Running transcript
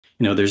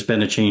there's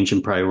been a change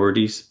in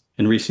priorities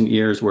in recent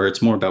years where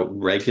it's more about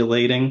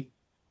regulating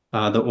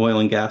the oil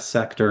and gas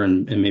sector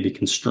and maybe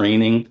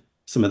constraining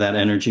some of that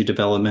energy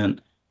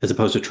development as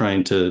opposed to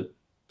trying to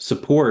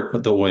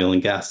support the oil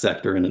and gas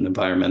sector in an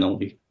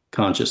environmentally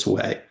conscious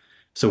way.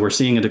 So we're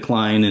seeing a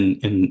decline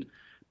in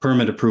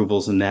permit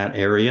approvals in that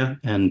area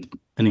and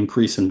an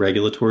increase in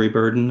regulatory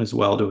burden as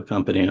well to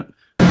accompany it.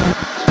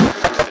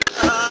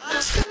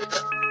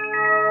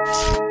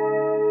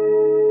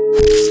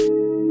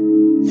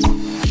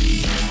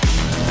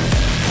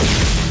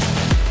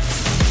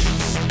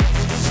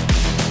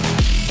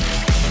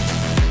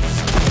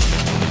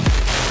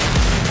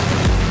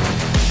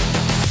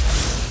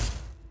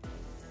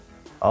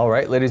 All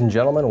right, ladies and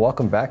gentlemen,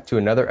 welcome back to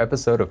another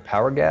episode of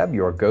PowerGab,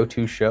 your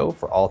go-to show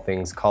for all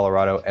things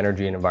Colorado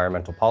energy and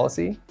environmental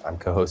policy. I'm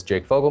co-host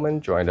Jake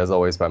Fogleman, joined as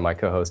always by my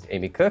co-host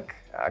Amy Cooke,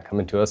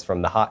 coming to us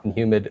from the hot and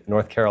humid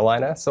North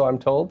Carolina, so I'm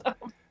told.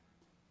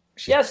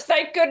 Yes,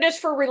 thank goodness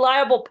for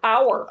reliable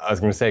power. I was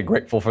going to say,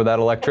 grateful for that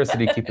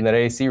electricity, keeping that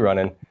AC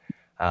running.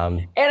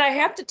 And I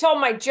have to tell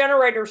my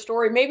generator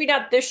story, maybe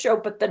not this show,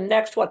 but the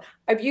next one.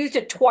 I've used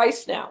it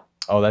twice now.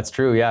 Oh, that's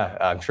true. Yeah.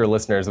 I'm sure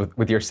listeners,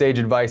 with your sage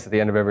advice at the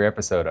end of every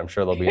episode, I'm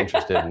sure they'll be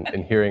interested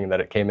in hearing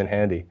that it came in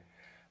handy.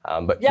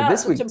 But yeah, for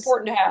this it's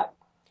important to have.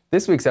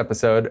 This week's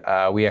episode,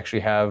 we actually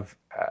have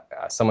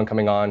someone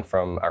coming on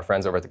from our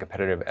friends over at the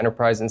Competitive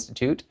Enterprise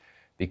Institute,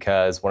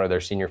 because one of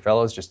their senior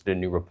fellows just did a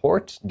new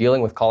report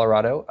dealing with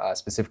Colorado,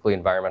 specifically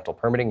environmental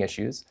permitting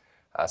issues.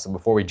 So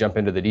before we jump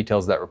into the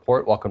details of that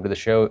report, welcome to the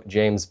show,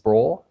 James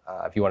Broughel.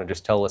 If you want to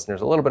just tell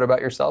listeners a little bit about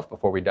yourself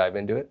before we dive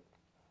into it.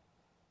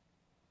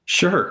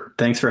 Sure.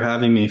 Thanks for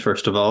having me,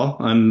 first of all.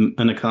 I'm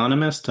an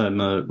economist.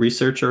 I'm a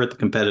researcher at the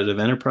Competitive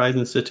Enterprise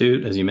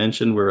Institute. As you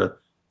mentioned, we're a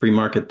free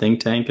market think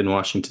tank in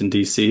Washington,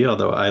 D.C.,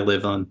 although I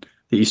live on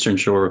the eastern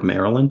shore of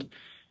Maryland.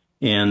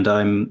 And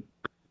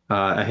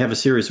I have a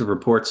series of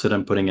reports that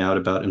I'm putting out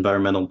about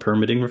environmental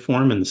permitting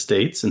reform in the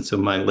states. And so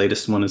my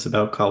latest one is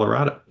about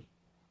Colorado.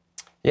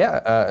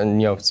 Yeah,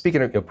 and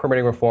speaking of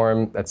permitting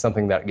reform, that's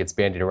something that gets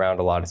bandied around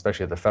a lot,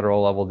 especially at the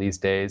federal level these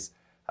days.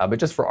 But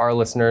just for our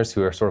listeners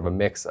who are sort of a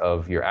mix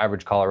of your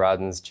average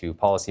Coloradans to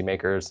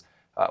policymakers,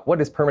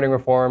 what is permitting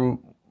reform?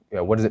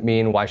 What does it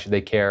mean? Why should they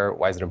care?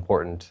 Why is it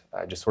important?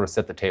 Just sort of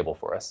set the table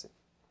for us.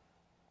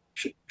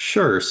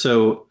 Sure.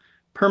 So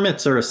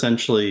permits are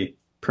essentially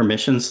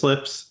permission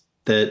slips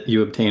that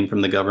you obtain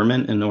from the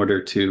government in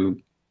order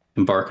to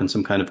embark on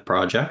some kind of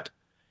project.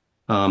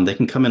 They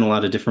can come in a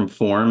lot of different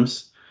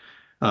forms.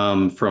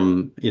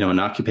 From an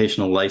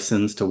occupational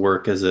license to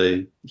work as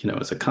a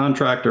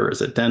contractor, or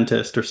as a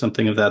dentist, or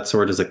something of that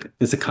sort, as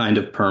a kind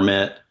of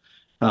permit.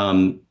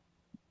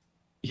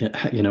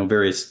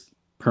 Various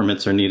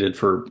permits are needed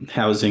for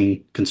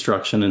housing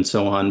construction and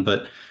so on.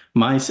 But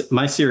my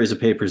series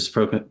of papers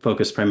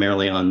focus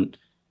primarily on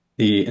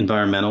the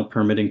environmental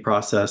permitting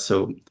process.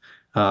 So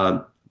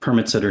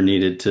permits that are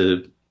needed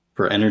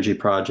for energy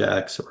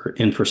projects or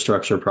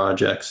infrastructure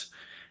projects,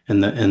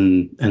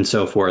 and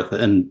so forth,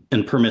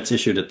 and permits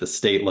issued at the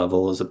state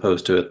level as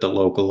opposed to at the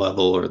local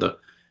level or the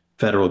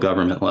federal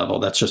government level.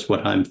 That's just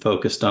what I'm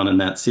focused on in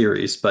that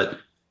series. But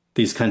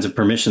these kinds of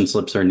permission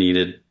slips are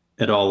needed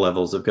at all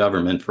levels of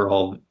government for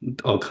all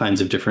kinds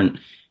of different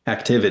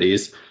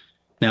activities.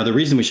 Now, the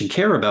reason we should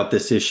care about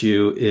this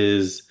issue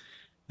is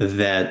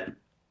that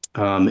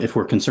if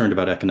we're concerned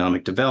about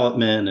economic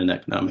development and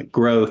economic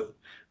growth,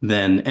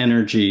 then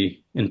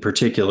energy in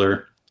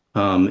particular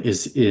and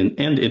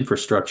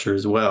infrastructure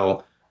as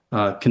well,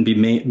 can be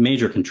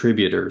major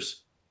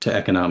contributors to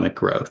economic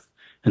growth.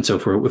 And so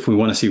if we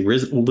want to see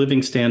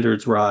living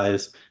standards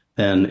rise,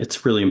 then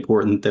it's really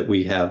important that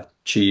we have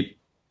cheap,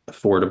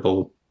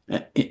 affordable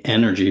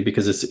energy,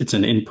 because it's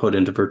an input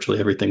into virtually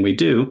everything we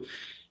do.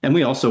 And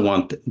we also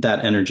want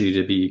that energy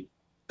to be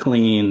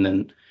clean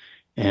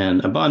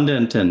and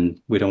abundant, and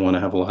we don't want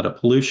to have a lot of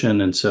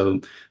pollution. And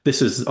so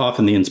this is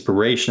often the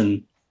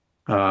inspiration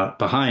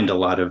behind a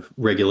lot of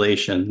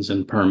regulations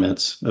and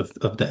permits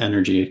of the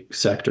energy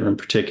sector in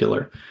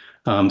particular.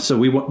 So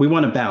we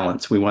want a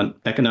balance. We want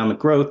economic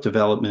growth,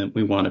 development.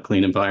 We want a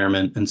clean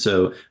environment. And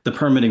so the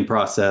permitting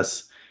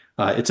process,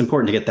 it's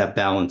important to get that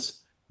balance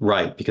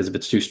right, because if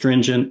it's too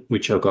stringent, we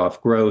choke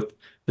off growth.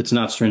 If it's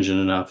not stringent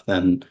enough,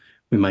 then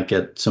we might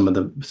get some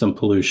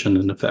pollution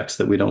and effects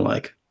that we don't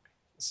like.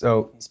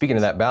 So speaking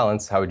of that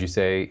balance, how would you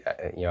say,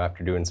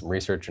 after doing some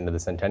research into the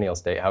Centennial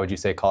State, how would you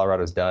say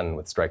Colorado's done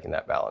with striking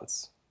that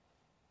balance?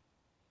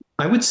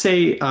 I would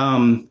say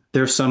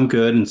there's some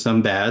good and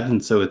some bad,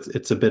 and so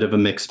it's a bit of a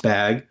mixed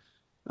bag.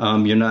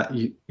 You're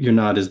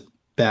not as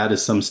bad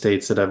as some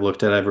states that I've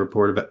looked at. I've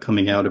reported about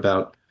coming out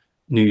about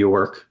New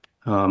York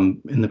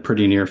in the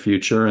pretty near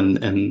future,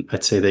 and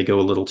I'd say they go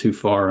a little too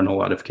far in a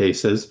lot of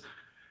cases.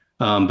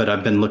 But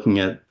I've been looking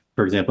at,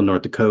 for example,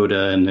 North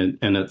Dakota,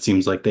 and it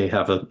seems like they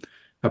have a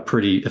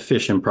pretty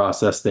efficient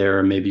process there,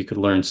 and maybe you could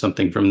learn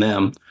something from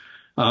them.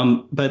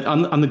 But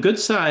on the good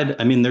side,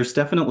 I mean, there's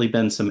definitely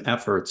been some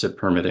efforts at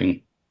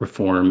permitting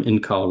reform in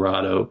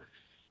Colorado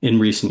in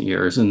recent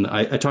years. And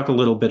I talk a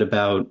little bit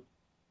about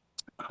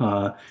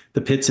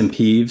the Pits and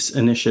Peeves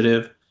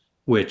initiative,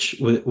 which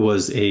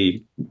was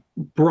a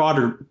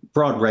broad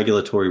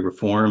regulatory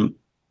reform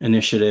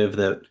initiative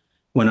that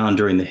went on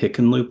during the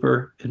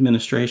Hickenlooper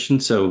administration.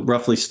 So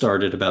roughly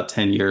started about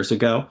 10 years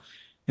ago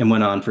and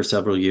went on for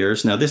several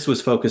years. Now, this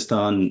was focused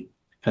on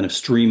kind of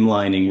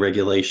streamlining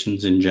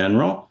regulations in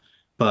general,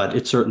 but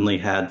it certainly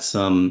had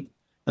some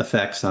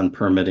effects on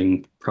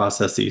permitting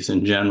processes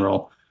in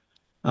general.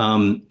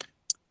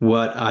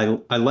 What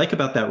I like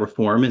about that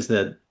reform is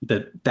that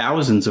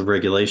thousands of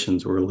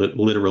regulations were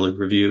literally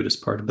reviewed as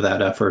part of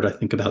that effort. I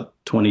think about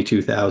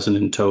 22,000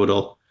 in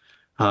total,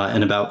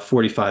 and about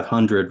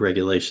 4,500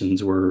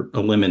 regulations were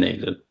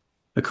eliminated,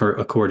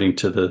 according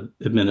to the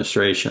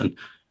administration.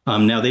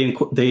 Now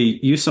they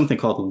use something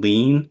called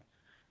lean.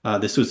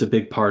 This was a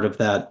big part of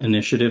that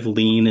initiative.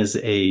 Lean is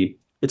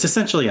it's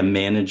essentially a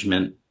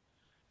management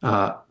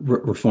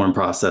reform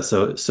process.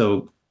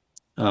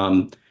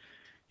 Um,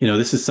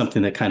 this is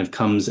something that kind of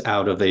comes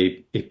out of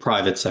a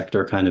private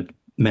sector kind of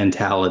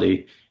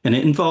mentality. And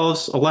it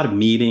involves a lot of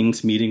meeting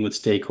with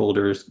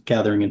stakeholders,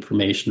 gathering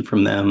information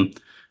from them,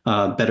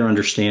 better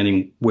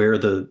understanding where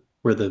the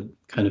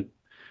kind of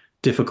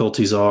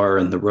difficulties are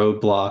and the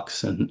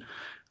roadblocks, and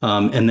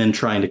then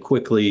trying to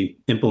quickly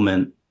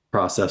implement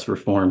process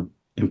reform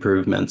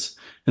improvements.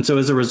 And so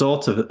as a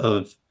result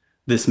of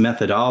this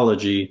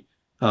methodology,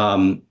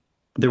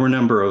 there were a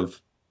number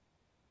of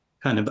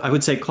kind of, I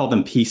would say, call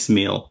them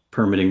piecemeal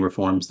permitting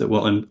reforms that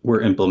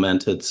were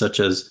implemented, such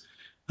as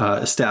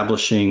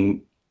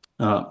establishing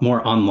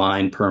more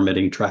online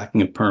permitting,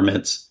 tracking of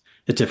permits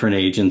at different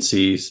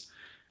agencies,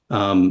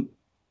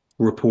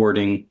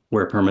 reporting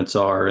where permits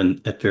are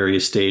and at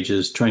various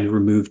stages, trying to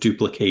remove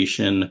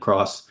duplication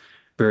across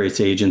various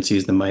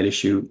agencies that might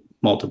issue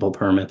multiple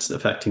permits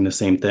affecting the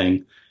same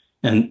thing,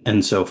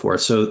 and so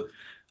forth. So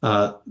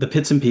the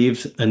Pits and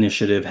Peeves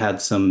initiative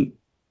had some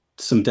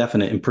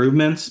definite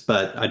improvements,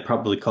 but I'd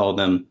probably call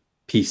them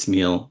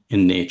piecemeal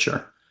in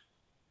nature.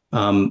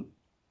 Um,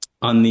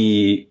 on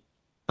the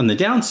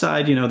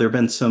downside,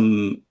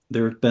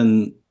 there have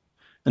been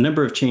a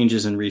number of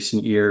changes in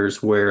recent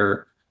years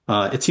where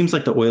it seems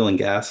like the oil and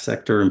gas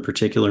sector in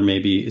particular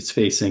maybe is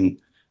facing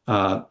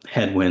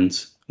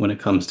headwinds when it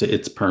comes to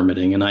its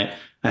permitting. And I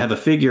have a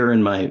figure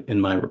in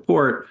my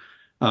report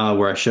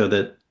where I show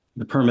that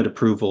the permit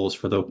approvals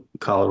for the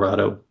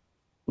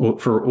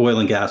for oil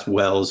and gas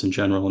wells in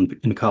general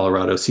in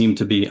Colorado seem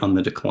to be on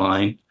the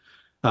decline,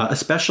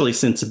 especially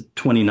since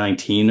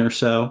 2019 or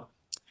so.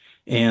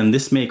 And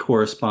this may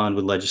correspond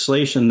with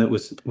legislation that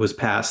was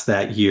passed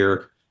that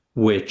year,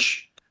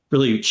 which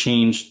really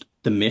changed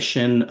the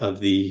mission of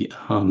it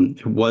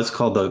was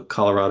called the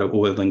Colorado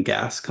Oil and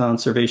Gas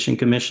Conservation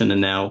Commission,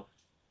 and now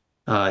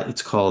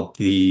it's called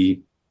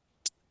the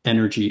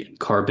Energy and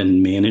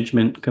Carbon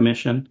Management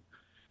Commission.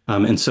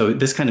 And so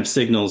this kind of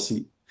signals,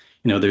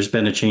 there's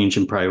been a change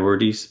in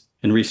priorities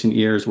in recent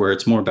years where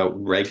it's more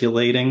about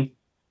regulating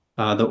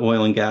the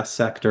oil and gas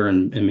sector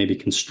and maybe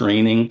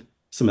constraining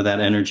some of that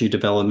energy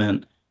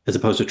development as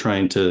opposed to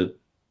trying to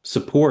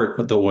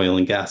support the oil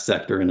and gas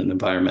sector in an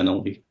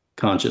environmentally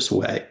conscious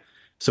way.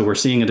 So we're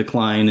seeing a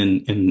decline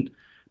in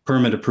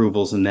permit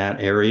approvals in that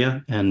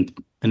area and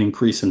an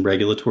increase in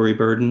regulatory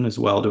burden as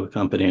well to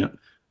accompany it.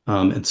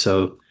 And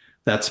so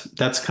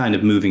that's kind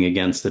of moving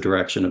against the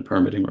direction of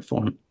permitting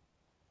reform.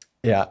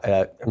 Yeah,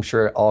 I'm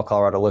sure all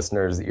Colorado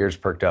listeners' ears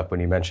perked up when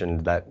you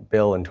mentioned that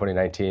bill in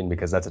 2019,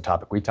 because that's a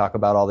topic we talk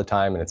about all the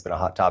time, and it's been a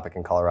hot topic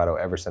in Colorado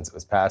ever since it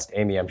was passed.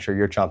 Amy, I'm sure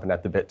you're chomping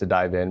at the bit to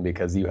dive in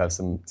because you have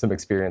some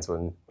experience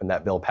when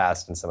that bill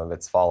passed and some of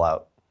its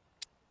fallout.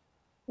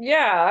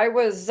 Yeah,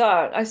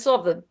 I still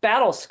have the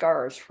battle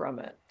scars from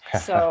it.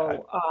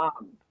 So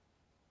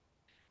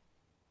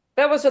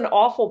that was an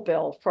awful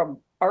bill from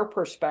our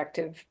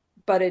perspective,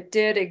 but it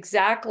did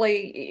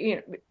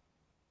exactly,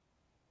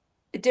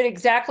 it did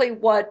exactly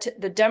what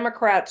the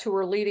Democrats who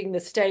were leading the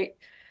state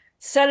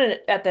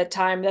Senate at that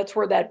time. That's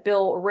where that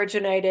bill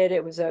originated.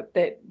 It was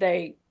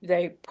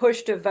they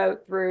pushed a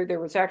vote through. There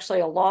was actually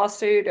a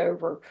lawsuit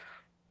over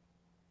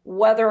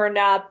whether or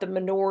not the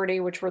minority,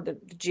 which were the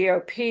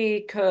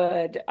GOP,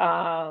 could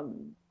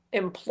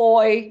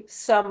employ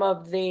some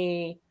of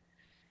the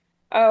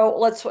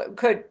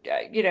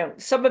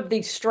some of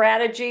the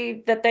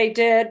strategy that they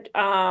did.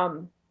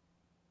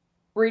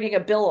 Reading a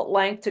bill at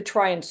length to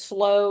try and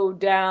slow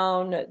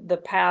down the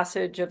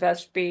passage of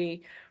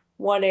SB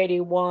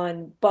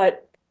 181.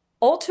 But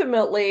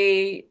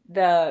ultimately,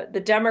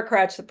 the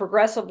Democrats, the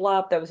progressive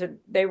left,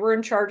 they were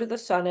in charge of the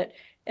Senate,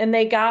 and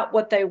they got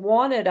what they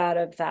wanted out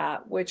of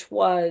that, which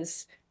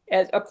was,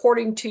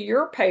 according to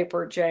your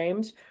paper,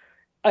 James,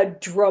 a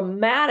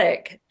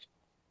dramatic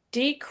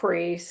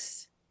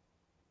decrease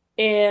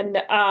in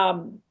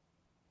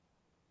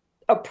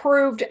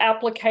approved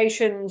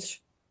applications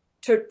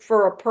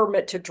for a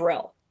permit to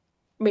drill.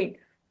 I mean,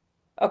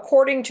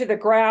 according to the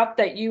graph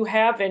that you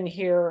have in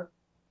here,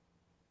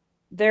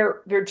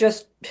 they're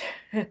just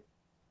they're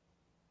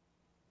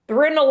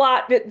in a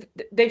lot.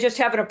 They just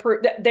haven't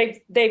approved.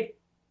 They've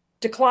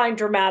declined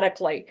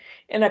dramatically.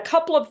 And a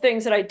couple of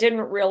things that I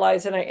didn't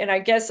realize, and I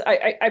guess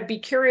I'd be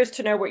curious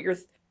to know what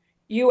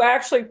you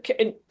actually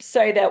can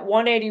say that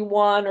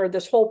 181 or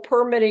this whole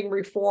permitting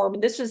reform,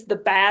 and this is the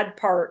bad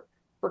part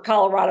for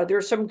Colorado.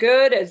 There's some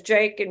good, as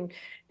Jake and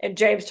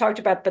James talked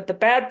about, but the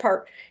bad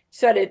part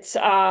said it's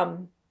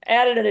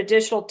added an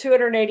additional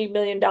 $280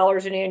 million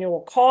in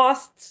annual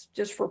costs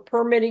just for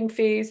permitting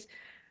fees,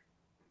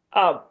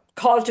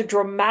 caused a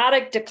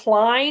dramatic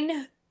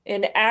decline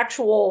in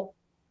actual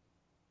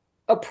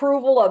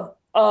approval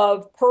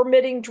of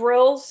permitting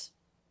drills.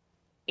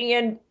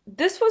 And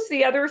this was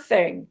the other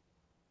thing.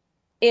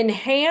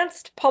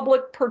 Enhanced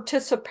public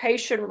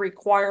participation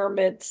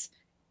requirements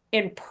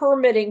in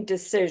permitting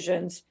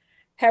decisions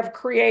have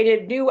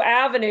created new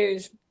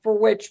avenues for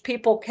which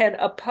people can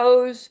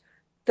oppose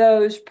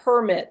those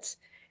permits.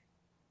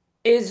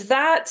 Is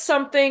that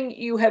something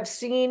you have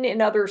seen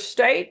in other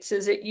states?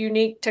 Is it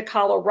unique to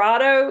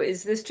Colorado?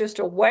 Is this just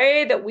a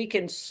way that we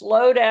can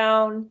slow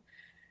down?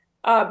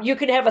 You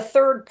can have a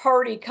third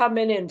party come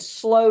in and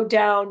slow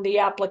down the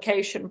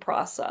application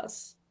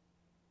process.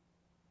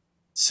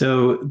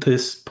 So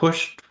this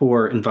push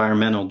for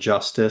environmental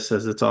justice,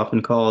 as it's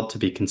often called, to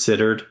be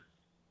considered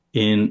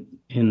in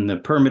the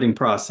permitting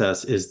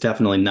process is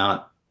definitely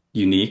not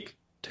unique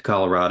to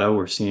Colorado.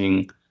 We're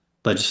seeing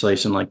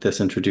legislation like this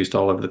introduced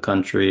all over the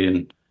country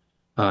and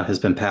has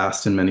been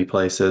passed in many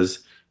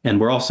places. And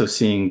we're also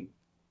seeing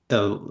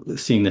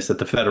this at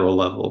the federal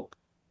level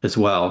as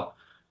well.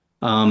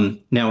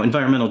 Now,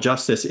 environmental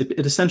justice,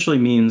 it essentially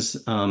means,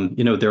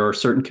 there are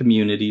certain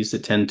communities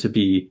that tend to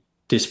be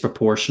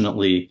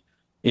disproportionately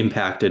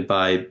impacted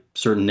by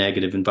certain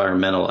negative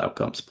environmental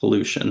outcomes,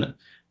 pollution,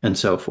 and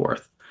so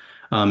forth.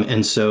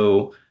 And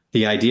so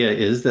the idea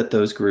is that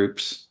those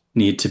groups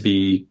need to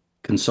be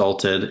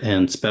consulted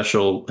and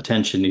special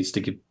attention needs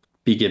to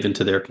be given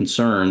to their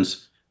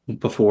concerns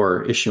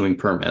before issuing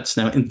permits.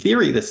 Now, in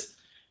theory, this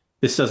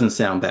doesn't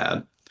sound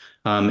bad.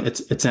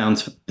 It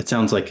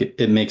sounds like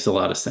it makes a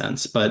lot of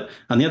sense. But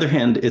on the other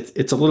hand,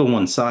 it's a little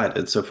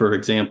one-sided. So, for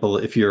example,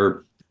 if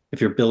you're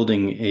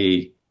building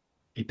a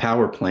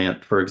power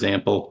plant, for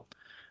example,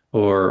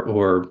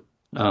 or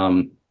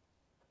an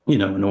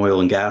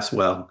oil and gas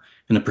well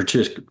in a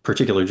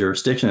particular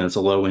jurisdiction, it's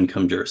a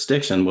low-income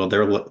jurisdiction. Well,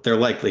 they're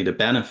likely to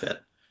benefit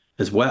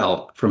as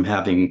well from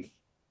having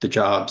the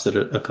jobs that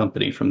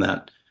accompany from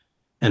that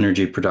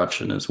energy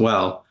production as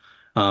well.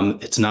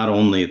 It's not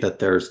only that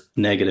there's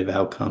negative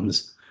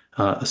outcomes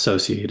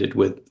associated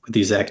with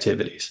these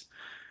activities.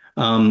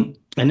 And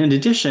in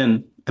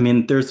addition, I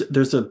mean,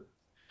 there's a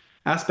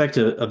aspect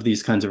of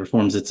these kinds of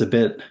reforms that's a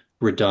bit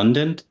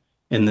redundant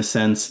in the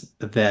sense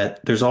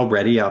that there's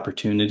already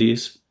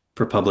opportunities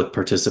for public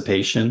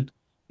participation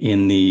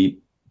in the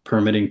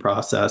permitting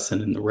process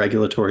and in the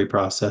regulatory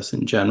process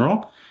in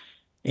general.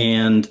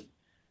 And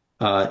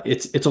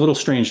it's a little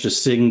strange to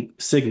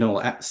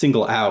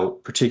single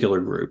out particular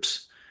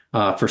groups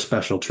for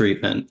special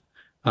treatment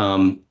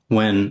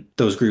when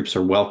those groups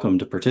are welcome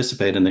to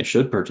participate and they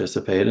should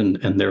participate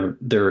and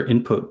their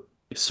input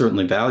is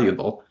certainly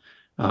valuable.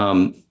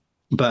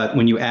 But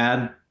when you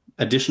add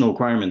additional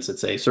requirements that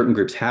say certain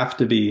groups have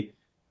to be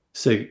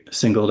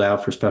singled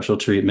out for special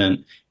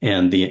treatment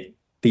and the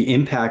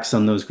impacts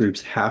on those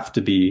groups have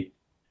to be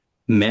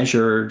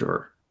measured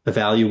or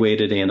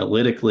evaluated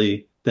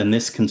analytically, then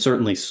this can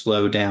certainly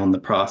slow down the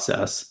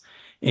process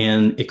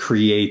and it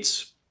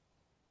creates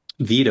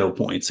veto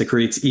points. It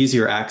creates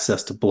easier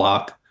access to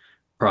block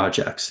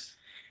projects.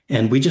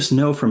 And we just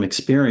know from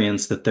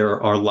experience that there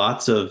are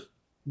lots of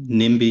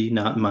NIMBY,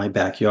 not in my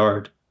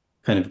backyard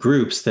kind of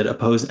groups that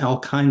oppose all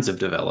kinds of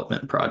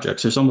development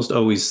projects. There's almost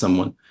always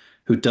someone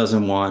who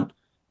doesn't want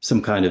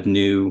some kind of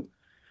new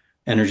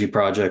energy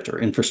project or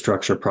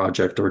infrastructure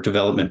project or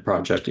development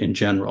project in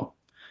general.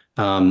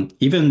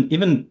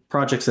 Even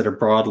projects that are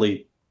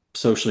broadly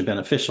socially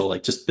beneficial,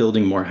 like just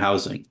building more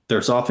housing.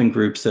 There's often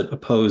groups that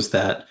oppose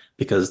that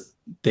because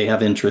they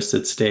have interests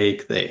at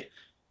stake.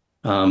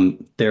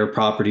 Their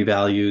property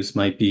values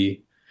might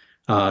be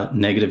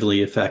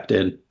negatively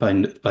affected by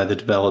the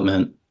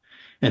development.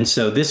 And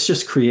so this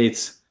just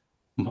creates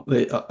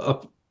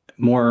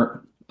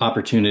more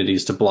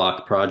opportunities to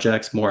block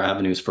projects, more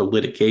avenues for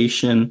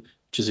litigation,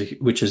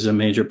 which is a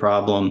major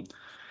problem.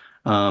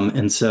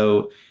 And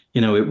so,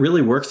 it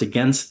really works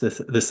against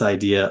this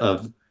idea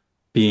of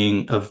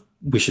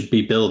we should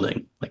be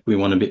building, like we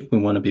want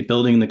to be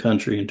building the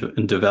country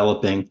and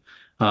developing.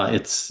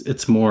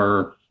 It's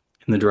more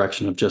in the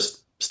direction of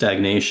just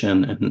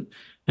stagnation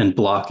and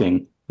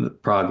blocking the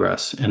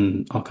progress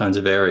in all kinds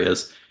of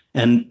areas.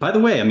 And by the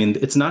way, I mean,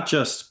 it's not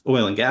just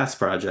oil and gas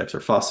projects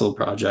or fossil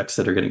projects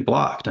that are getting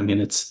blocked. I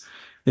mean,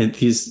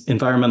 these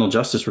environmental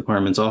justice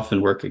requirements often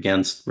work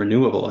against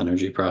renewable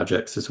energy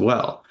projects as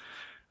well.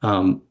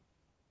 And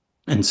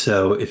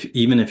so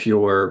even if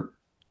you're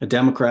a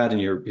Democrat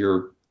and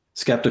you're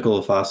skeptical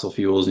of fossil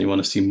fuels and you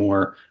want to see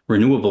more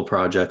renewable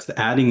projects,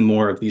 adding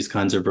more of these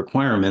kinds of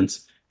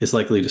requirements is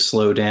likely to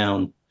slow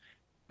down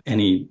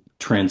any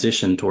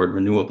transition toward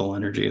renewable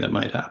energy that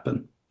might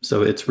happen.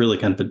 So it's really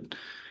kind of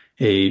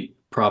a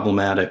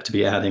problematic to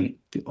be adding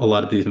a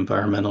lot of these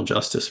environmental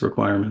justice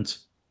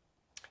requirements.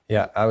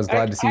 Yeah, I was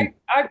glad to see.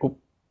 I, Oh,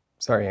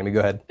 sorry, Amy, go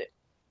ahead.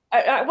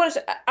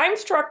 I'm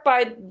struck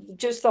by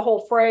just the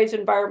whole phrase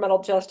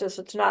environmental justice.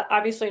 It's not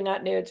obviously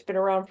not new. It's been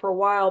around for a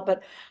while,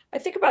 but I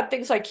think about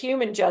things like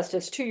human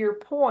justice. To your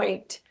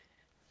point,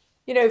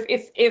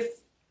 if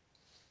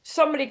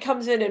somebody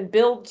comes in and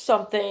builds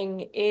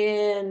something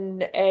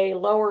in a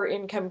lower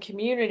income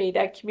community,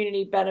 that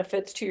community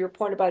benefits, to your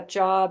point about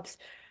jobs,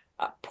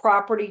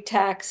 property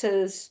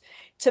taxes.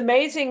 It's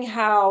amazing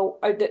how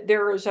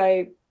there is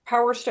a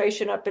power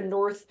station up in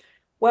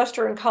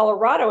northwestern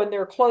Colorado, and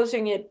they're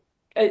closing it.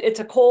 It's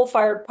a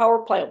coal-fired power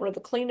plant, one of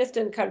the cleanest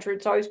in the country.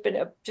 It's always been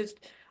just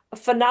a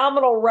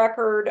phenomenal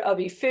record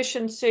of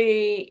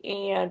efficiency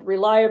and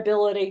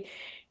reliability.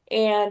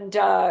 And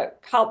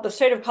the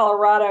state of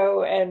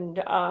Colorado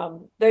and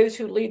those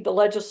who lead the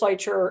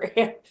legislature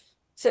and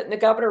sit in the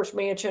governor's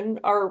mansion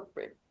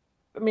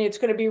it's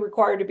going to be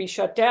required to be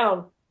shut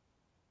down.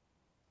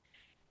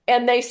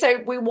 And they say,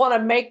 we want to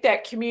make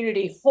that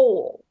community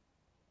whole.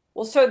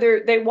 Well, so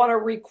they want to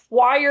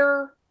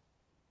require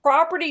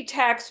property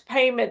tax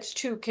payments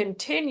to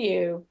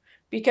continue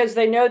because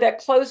they know that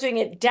closing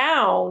it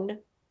down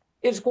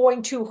is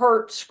going to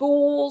hurt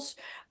schools,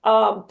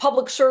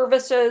 public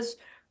services,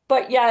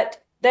 but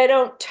yet they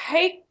don't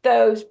take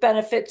those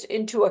benefits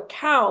into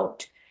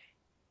account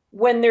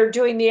when they're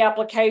doing the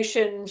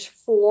applications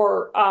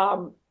for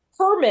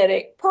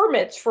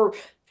permits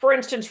for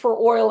instance, for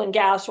oil and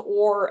gas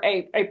or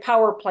a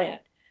power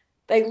plant.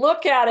 They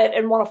look at it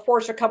and want to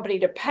force a company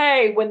to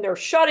pay when they're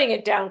shutting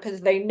it down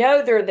because they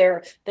know they're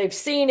there, they've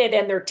seen it,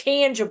 and they're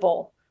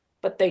tangible,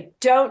 but they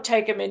don't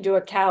take them into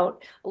account.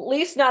 At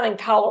least not in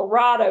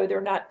Colorado, they're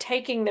not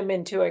taking them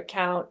into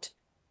account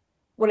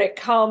when it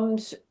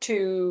comes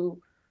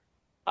to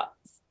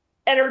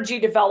energy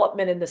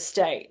development in the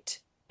state.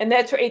 And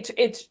that's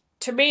it's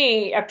to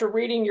me, after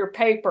reading your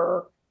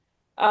paper,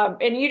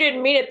 and you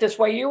didn't mean it this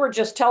way, you were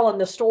just telling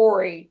the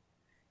story.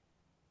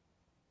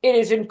 It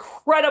is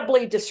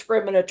incredibly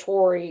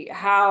discriminatory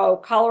how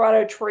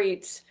Colorado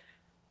treats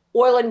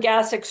oil and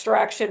gas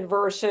extraction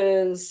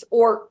versus,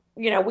 or,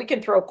 we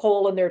can throw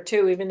coal in there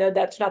too, even though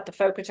that's not the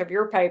focus of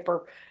your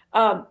paper.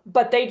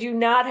 But they do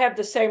not have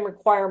the same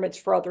requirements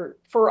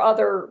for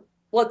other,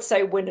 let's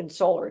say, wind and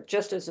solar. It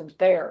just isn't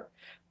there.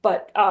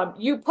 But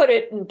you put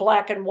it in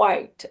black and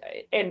white.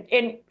 And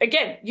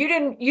again,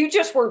 you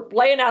just were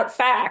laying out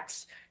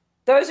facts.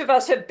 Those of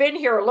us have been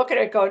here looking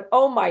at it going,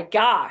 oh my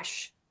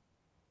gosh,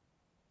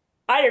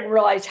 I didn't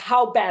realize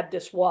how bad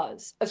this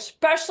was,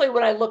 especially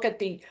when I look at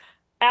the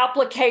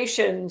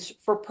applications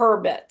for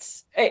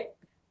permits.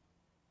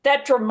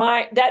 That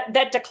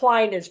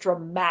decline is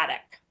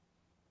dramatic.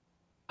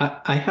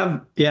 I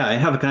have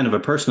a kind of a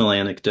personal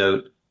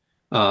anecdote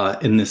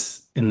in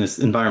this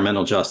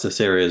environmental justice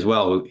area as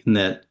well. In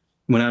that,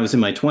 when I was in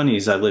my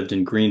 20s, I lived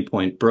in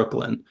Greenpoint,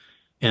 Brooklyn,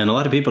 and a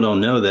lot of people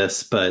don't know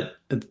this, but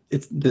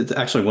it's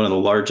actually one of the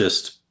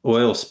largest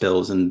oil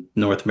spills in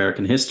North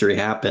American history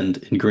happened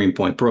in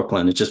Greenpoint,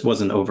 Brooklyn. It just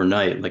wasn't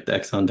overnight like the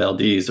Exxon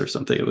Valdez or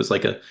something. It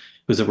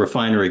was a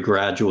refinery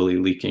gradually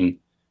leaking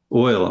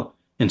oil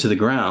into the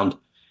ground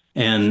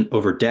and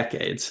over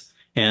decades.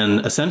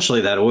 And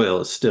essentially that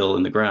oil is still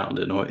in the ground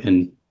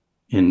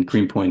in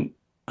Greenpoint,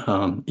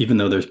 even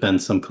though there's been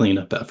some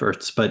cleanup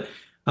efforts. But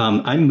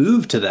I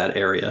moved to that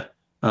area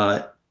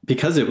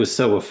because it was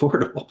so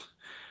affordable.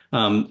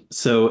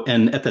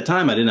 And at the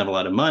time I didn't have a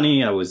lot of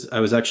money. I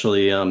was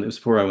actually, it was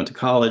before I went to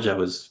college. I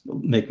was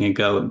making a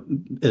go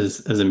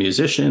as a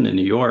musician in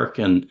New York.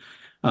 And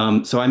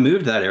so I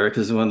moved to that area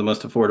because it's one of the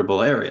most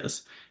affordable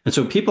areas. And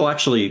so people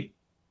actually,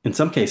 in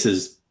some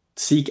cases,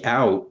 seek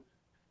out,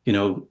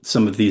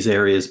 some of these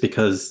areas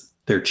because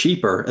they're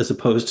cheaper as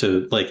opposed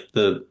to like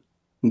the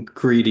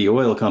greedy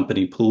oil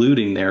company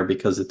polluting there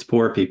because it's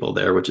poor people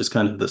there, which is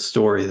kind of the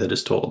story that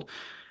is told.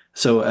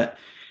 So,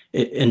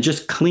 and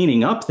just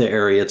cleaning up the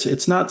area,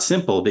 it's not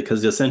simple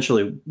because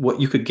essentially what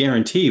you could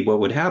guarantee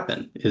what would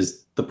happen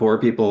is the poor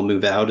people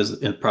move out as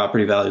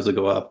property values will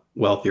go up,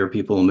 wealthier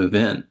people will move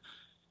in.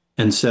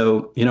 And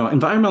so,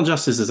 environmental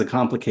justice is a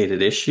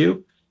complicated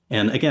issue.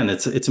 And again,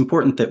 it's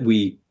important that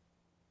we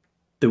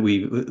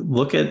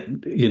look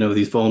at,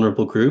 these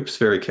vulnerable groups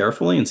very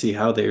carefully and see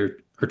how they are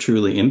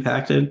truly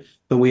impacted.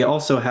 But we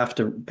also have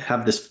to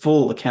have this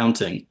full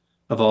accounting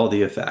of all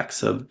the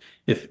effects of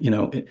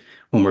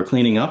when we're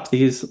cleaning up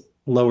these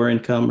lower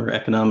income or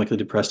economically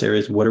depressed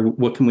areas,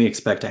 what can we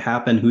expect to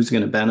happen? Who's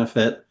going to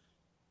benefit?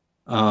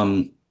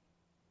 And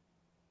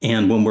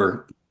when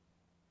we're,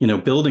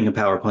 building a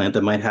power plant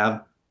that might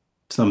have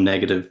some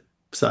negative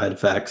side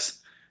effects,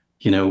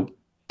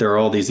 there are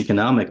all these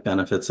economic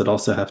benefits that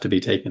also have to be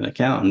taken into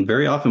account. And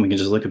very often we can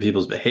just look at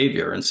people's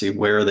behavior and see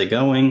where are they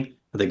going?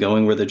 Are they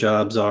going where the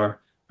jobs are?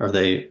 Are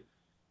they,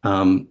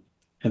 and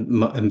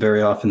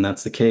very often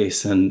that's the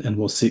case. And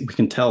we'll see, we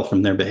can tell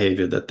from their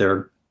behavior that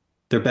they're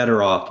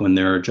better off when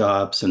there are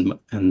jobs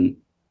and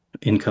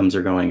incomes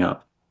are going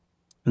up.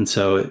 And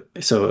so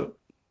it's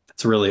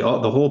really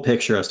the whole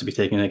picture has to be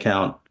taken into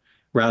account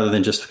rather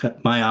than just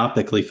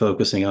myopically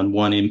focusing on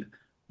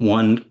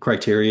one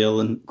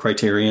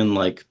criterion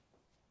like,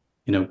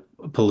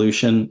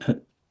 pollution,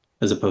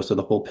 as opposed to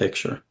the whole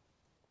picture.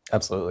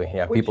 Absolutely.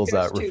 Yeah. Which People's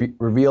goes to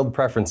revealed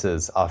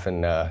preferences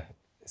often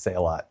say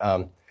a lot.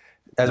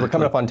 As we're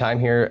coming up on time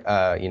here,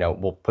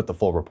 we'll put the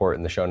full report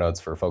in the show notes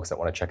for folks that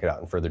want to check it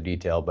out in further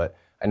detail. But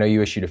I know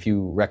you issued a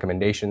few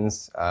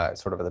recommendations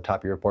sort of at the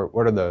top of your report.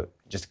 What are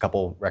just a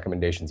couple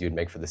recommendations you'd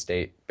make for the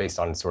state based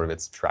on sort of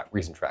its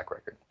recent track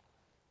record?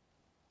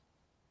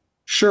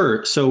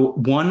 Sure. So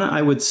one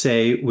I would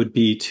say would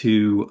be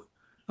to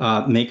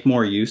make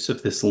more use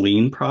of this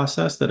lean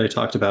process that I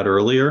talked about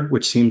earlier,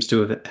 which seems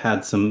to have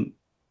had some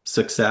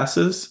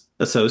successes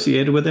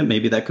associated with it.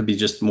 Maybe that could be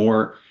just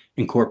more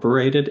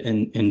incorporated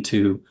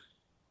into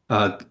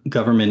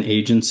government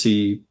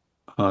agency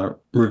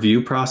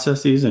review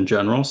processes in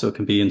general, so it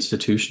can be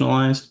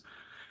institutionalized.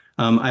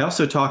 I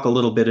also talk a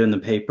little bit in the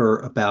paper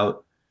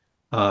about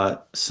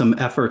some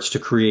efforts to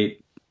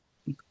create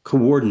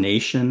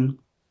coordination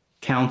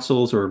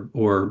councils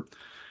or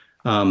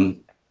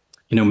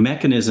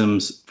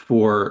mechanisms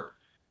for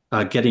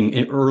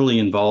getting early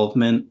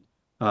involvement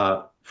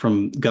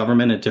from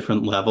government at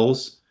different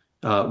levels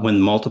when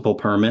multiple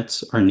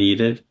permits are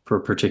needed for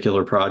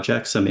particular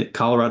projects. I mean,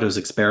 Colorado's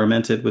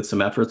experimented with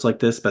some efforts like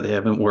this, but they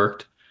haven't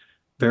worked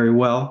very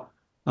well.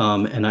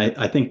 And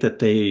I think that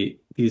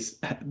these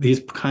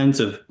kinds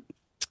of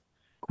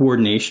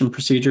coordination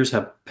procedures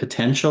have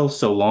potential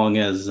so long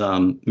as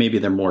maybe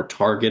they're more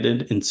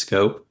targeted in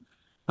scope,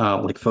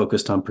 like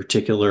focused on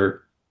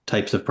particular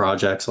types of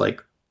projects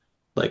like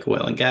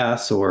oil and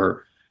gas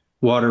or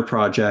water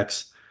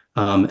projects,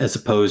 as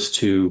opposed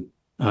to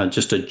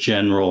just a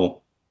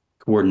general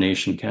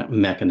coordination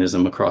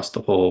mechanism across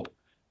the whole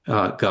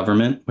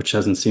government, which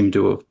doesn't seem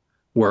to have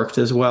worked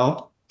as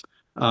well.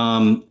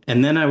 And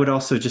then I would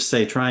also just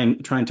say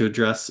trying to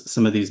address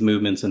some of these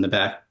movements in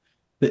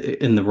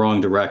the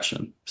wrong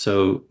direction.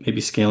 So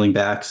maybe scaling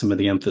back some of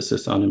the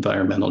emphasis on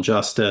environmental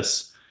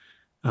justice,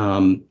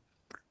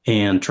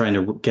 and trying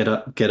to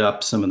get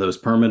up some of those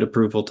permit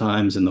approval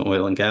times in the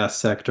oil and gas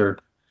sector.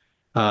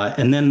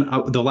 And then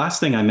the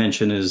last thing I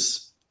mention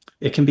is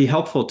it can be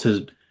helpful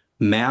to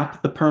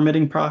map the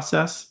permitting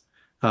process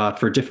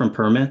for different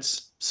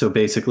permits. So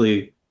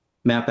basically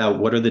map out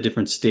what are the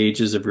different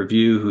stages of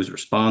review, who's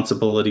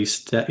responsible at each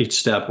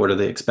step, what are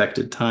the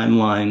expected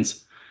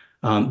timelines.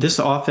 This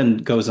often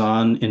goes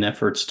on in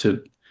efforts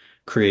to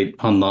create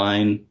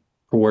online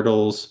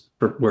portals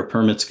where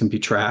permits can be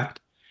tracked,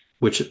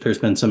 which there's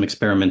been some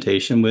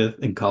experimentation with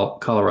in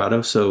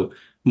Colorado. So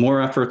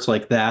more efforts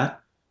like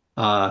that,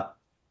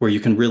 where you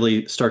can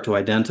really start to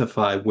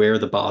identify where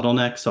the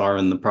bottlenecks are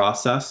in the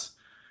process,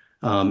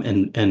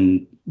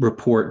 and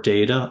report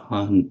data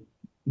on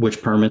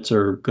which permits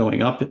are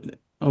going up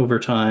over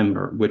time,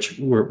 or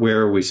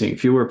where are we seeing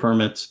fewer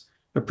permits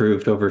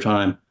approved over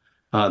time.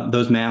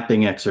 Those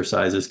mapping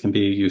exercises can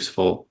be a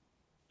useful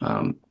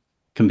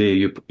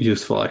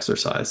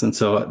exercise. And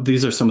so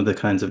these are some of the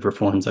kinds of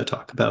reforms I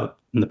talk about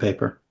in the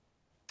paper.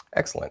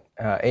 Excellent.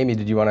 Amy,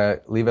 did you want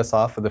to leave us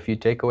off with a few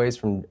takeaways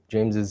from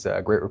James's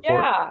great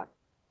report?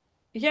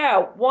 Yeah.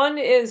 One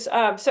is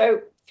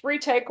so three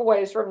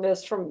takeaways from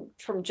this from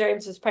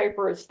James's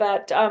paper is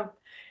that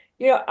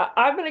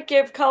I'm going to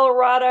give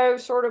Colorado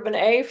sort of an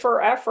A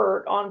for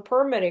effort on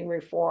permitting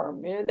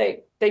reform.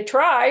 They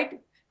tried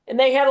and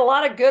they had a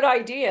lot of good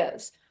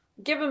ideas.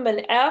 Give them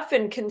an F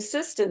in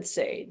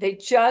consistency. They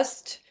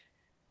just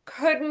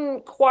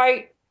couldn't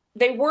quite.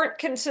 They weren't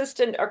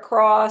consistent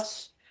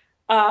across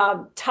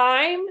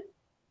time,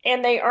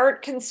 and they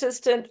aren't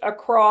consistent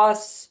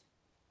across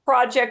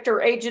project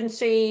or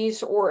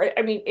agencies, or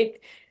I mean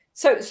it.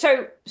 So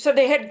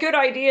they had good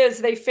ideas.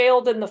 They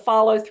failed in the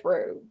follow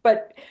through.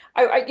 But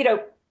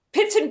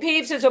Pits and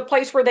Peeves is a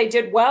place where they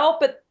did well,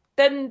 but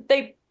then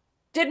they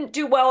didn't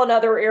do well in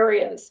other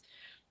areas.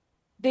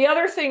 The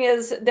other thing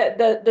is that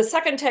the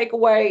second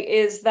takeaway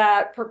is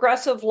that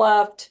progressive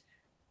left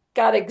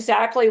got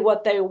exactly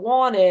what they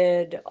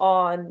wanted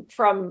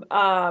from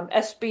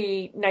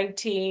SB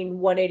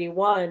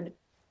 19-181,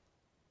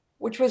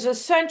 which was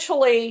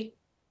essentially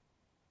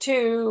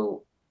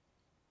to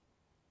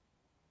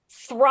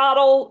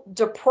throttle,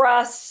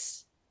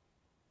 depress,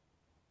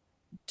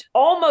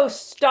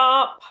 almost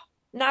stop,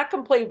 not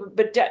completely,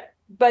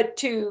 but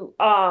to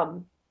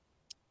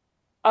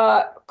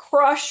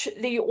crush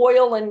the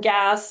oil and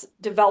gas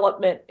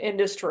development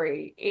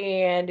industry.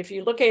 And if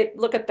you look at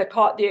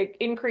the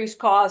increased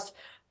cost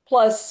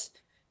plus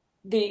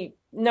the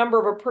number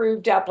of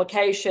approved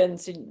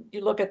applications, and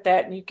you look at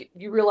that and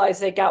you realize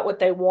they got what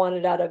they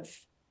wanted out of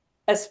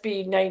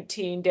SB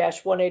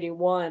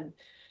 19-181.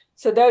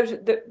 So those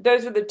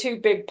are the two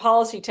big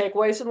policy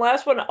takeaways. And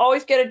last one,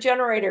 always get a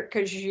generator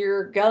because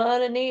you're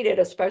gonna need it,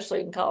 especially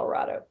in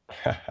Colorado.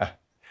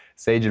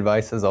 Sage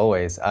advice as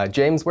always.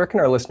 James, where can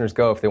our listeners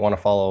go if they want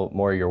to follow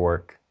more of your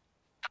work?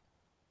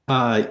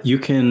 You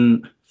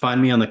can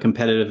find me on the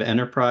Competitive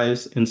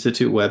Enterprise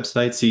Institute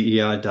website,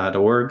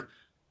 cei.org.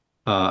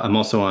 I'm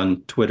also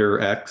on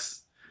Twitter,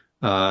 X,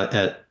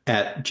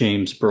 at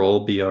James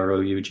Broughel,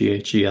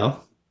 Broughel.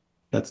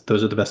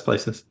 Those are the best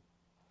places.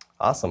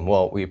 Awesome.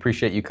 Well, we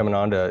appreciate you coming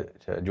on to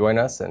join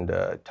us and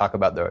talk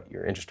about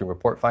your interesting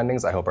report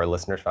findings. I hope our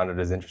listeners found it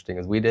as interesting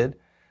as we did.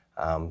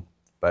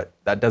 But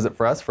that does it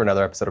for us for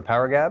another episode of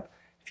PowerGab.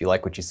 If you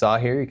like what you saw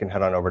here, you can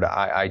head on over to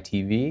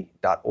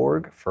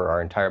iitv.org for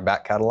our entire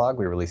back catalog.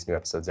 We release new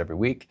episodes every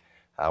week.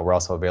 We're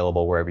also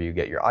available wherever you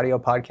get your audio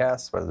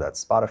podcasts, whether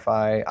that's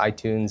Spotify,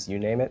 iTunes, you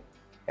name it.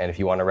 And if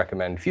you want to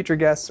recommend future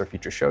guests or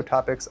future show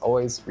topics,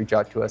 always reach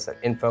out to us at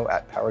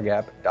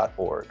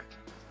info@powergab.org.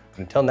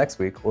 Until next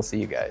week, we'll see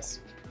you guys.